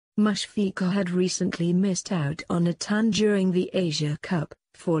Mushfiqur had recently missed out on a ton during the Asia Cup,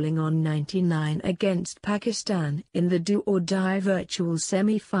 falling on 99 against Pakistan in the do-or-die virtual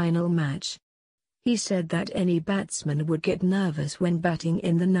semi-final match. He said that any batsman would get nervous when batting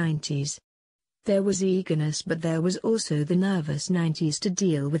in the 90s. There was eagerness, but there was also the nervous 90s to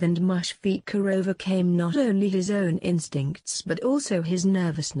deal with, and Mushfiqur overcame not only his own instincts but also his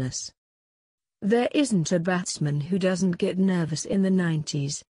nervousness. There isn't a batsman who doesn't get nervous in the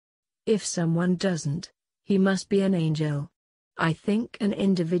 90s. If someone doesn't, he must be an angel. I think an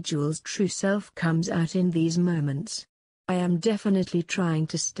individual's true self comes out in these moments. I am definitely trying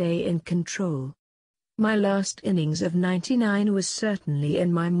to stay in control. My last innings of 99 was certainly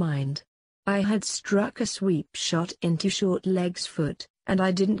in my mind. I had struck a sweep shot into short leg's foot, and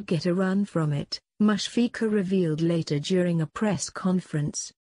I didn't get a run from it, Mushfiqur revealed later during a press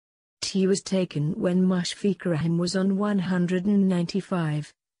conference. He was taken when Mushfiqur was on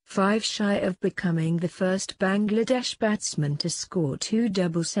 195. 5 shy of becoming the first Bangladesh batsman to score 2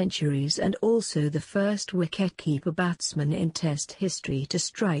 double centuries and also the first wicket-keeper batsman in Test history to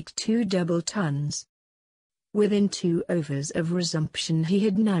strike 2 double tons. Within 2 overs of resumption he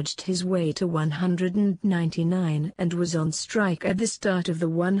had nudged his way to 199 and was on strike at the start of the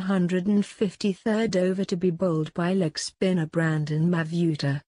 153rd over to be bowled by leg spinner Brandon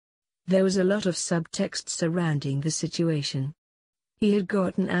Mavuta. There was a lot of subtext surrounding the situation. He had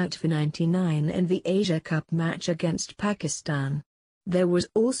gotten out for 99 in the Asia Cup match against Pakistan. There was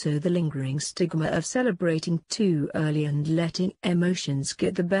also the lingering stigma of celebrating too early and letting emotions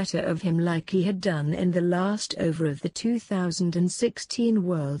get the better of him like he had done in the last over of the 2016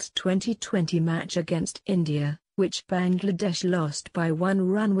 World T20 match against India, which Bangladesh lost by 1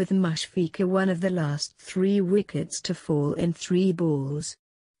 run with Mushfiqur one of the last 3 wickets to fall in 3 balls.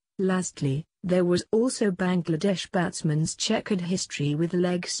 Lastly, there was also Bangladesh batsmen's checkered history with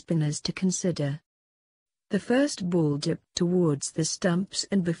leg spinners to consider. The first ball dipped towards the stumps,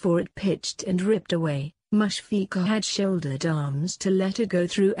 and before it pitched and ripped away, Mushfiqur had shouldered arms to let it go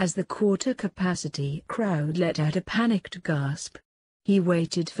through as the quarter-capacity crowd let out a panicked gasp. He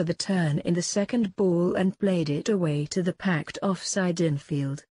waited for the turn in the second ball and played it away to the packed offside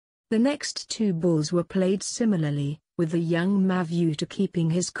infield. The next 2 balls were played similarly, with the young Mavuta keeping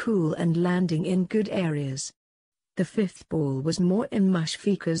his cool and landing in good areas. The 5th ball was more in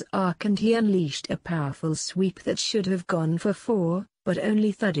Mushfiqur's arc and he unleashed a powerful sweep that should have gone for 4, but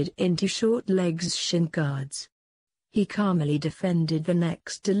only thudded into short leg's shin guards. He calmly defended the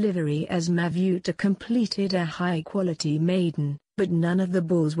next delivery as Mavuta completed a high-quality maiden, but none of the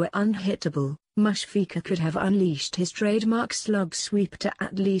balls were unhittable. Mushfiqur could have unleashed his trademark slug sweep to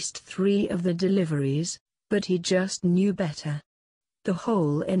at least 3 of the deliveries, but he just knew better. The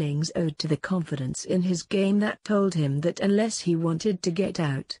whole innings owed to the confidence in his game that told him that unless he wanted to get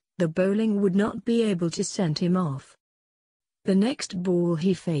out, the bowling would not be able to send him off. The next ball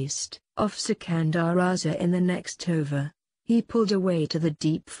he faced, off Sikandar Raza in the next over. He pulled away to the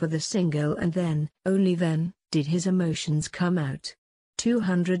deep for the single, and then, only then, did his emotions come out.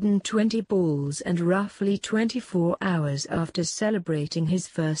 220 balls and roughly 24 hours after celebrating his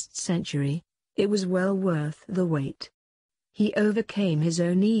first century, it was well worth the wait. He overcame his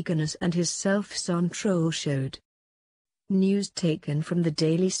own eagerness and his self-control showed. News taken from the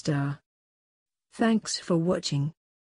Daily Star. Thanks for watching.